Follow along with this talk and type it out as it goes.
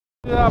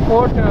The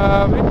port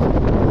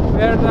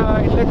where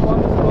the inlet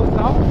valve is closed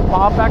now.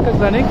 Power pack is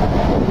running.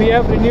 We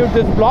have renewed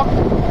this block,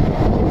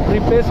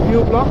 replaced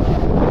new block,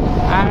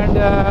 and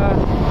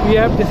we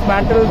have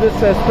dismantled this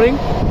spring.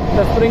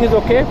 The spring is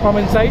okay from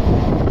inside,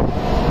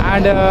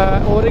 and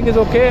O-ring is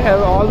okay.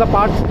 All the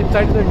parts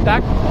inside is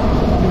intact.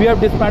 We have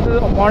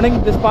dismantled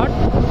morning this part,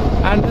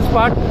 and this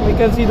part we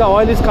can see the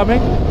oil is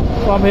coming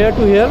from here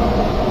to here.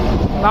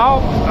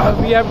 Now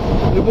we have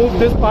removed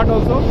this part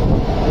also,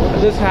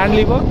 this hand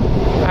lever,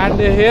 and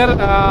here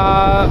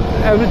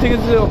everything is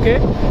okay.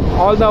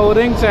 All the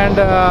O-rings and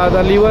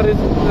the lever is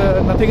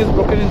nothing is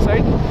broken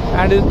inside,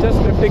 and it's just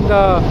lifting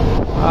the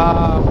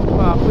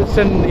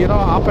piston,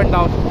 up and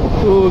down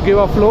to give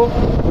a flow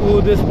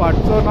to this part.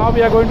 So now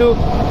we are going to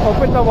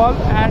open the valve,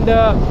 and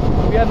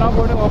we are now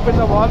going to open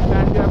the valve,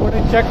 and we are going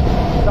to check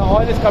the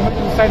oil is coming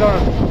inside or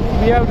not.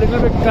 We have little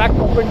bit crack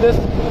open this.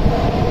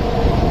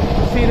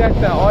 See that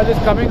the oil is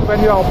coming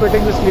when you are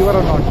operating this lever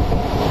or not.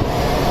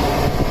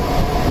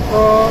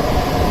 So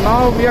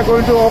now we are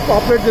going to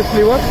operate this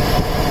lever.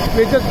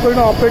 We are just going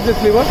to operate this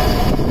lever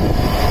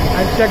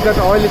and check that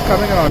oil is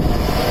coming or not.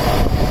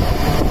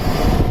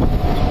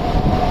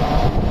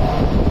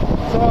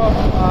 So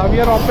we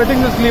are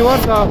operating this lever.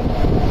 The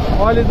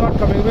oil is not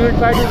coming. We will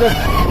try to just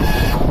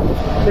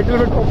little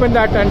bit open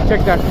that and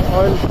check that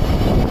oil.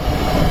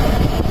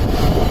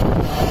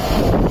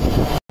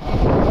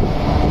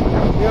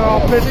 We are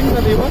operating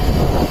the lever,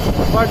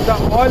 but the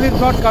oil is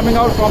not coming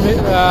out from the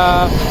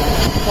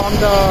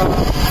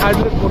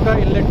hydraulic motor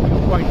inlet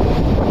point. So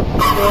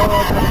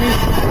that means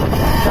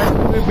that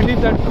we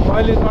believe that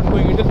oil is not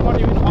going. It is not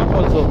even hot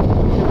also.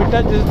 If it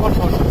touches, it is not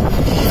hot.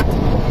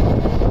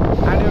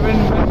 And even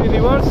when we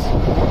reverse,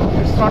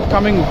 it's not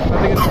coming.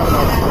 Nothing is coming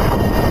out.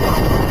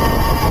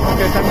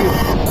 Okay, thank you.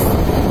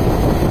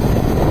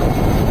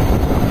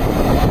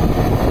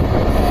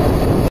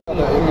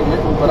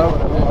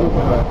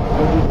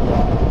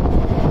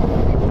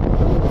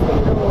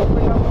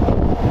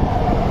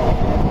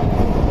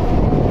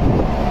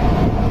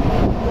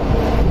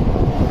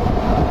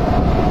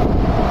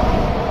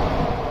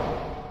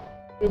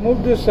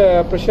 Remove this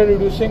pressure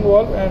reducing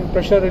valve and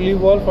pressure relief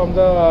valve from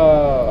the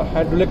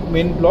hydraulic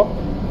main block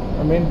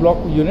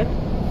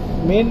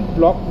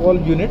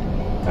valve unit,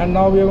 and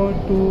now we are going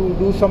to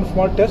do some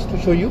small tests to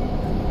show you.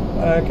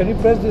 Can you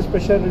press this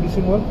pressure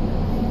reducing valve?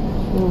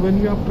 So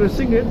when you are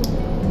pressing it,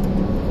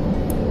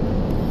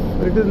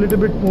 it is little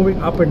bit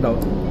moving up and down.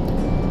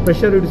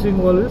 Pressure reducing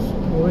valve is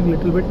moving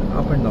little bit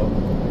up and down.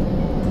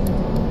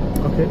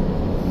 Okay,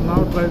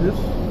 now try this.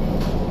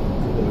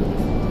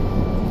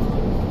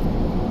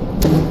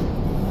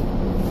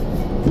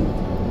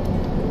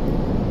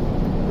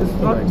 It's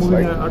not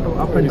moving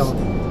up and down.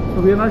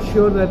 So we are not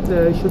sure that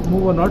it should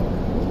move or not.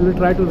 We will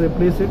try to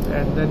replace it,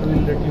 and then we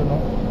will let you know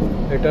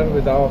later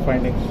with our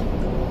findings.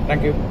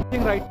 Thank you.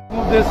 Right,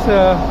 remove this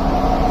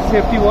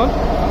safety valve,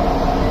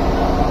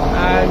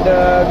 and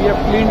we have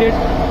cleaned it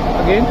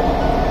again,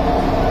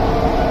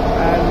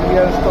 and we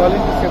are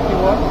installing the safety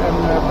valve and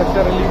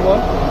pressure relief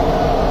valve.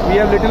 We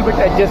have little bit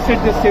adjusted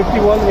this safety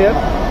valve here.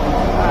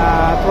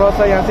 थोड़ा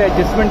सा यहाँ से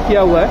adjustment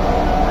किया हुआ है,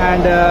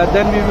 and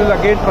then we will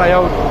again try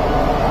out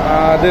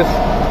this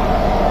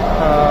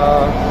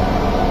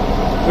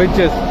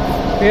winches.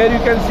 Here you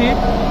can see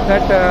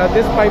that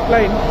this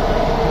pipeline,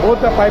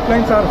 both the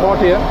pipelines are hot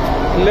here.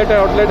 Inlet and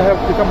outlet have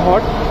become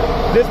hot.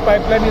 This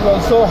pipeline is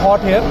also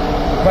hot here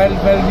while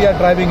we are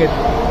driving it.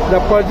 The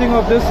purging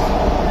of this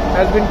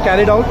has been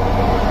carried out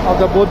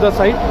of both the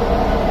sides.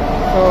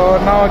 So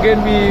now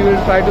again we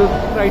will try to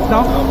right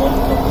now.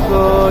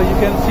 So you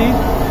can see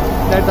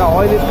that the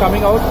oil is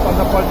coming out from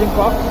the purging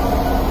cock,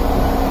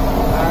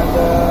 and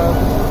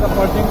this is the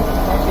purging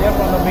from here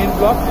from the main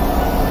block.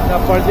 The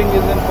purging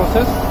is in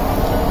process.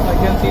 I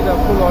can see the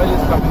full oil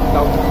is coming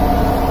down.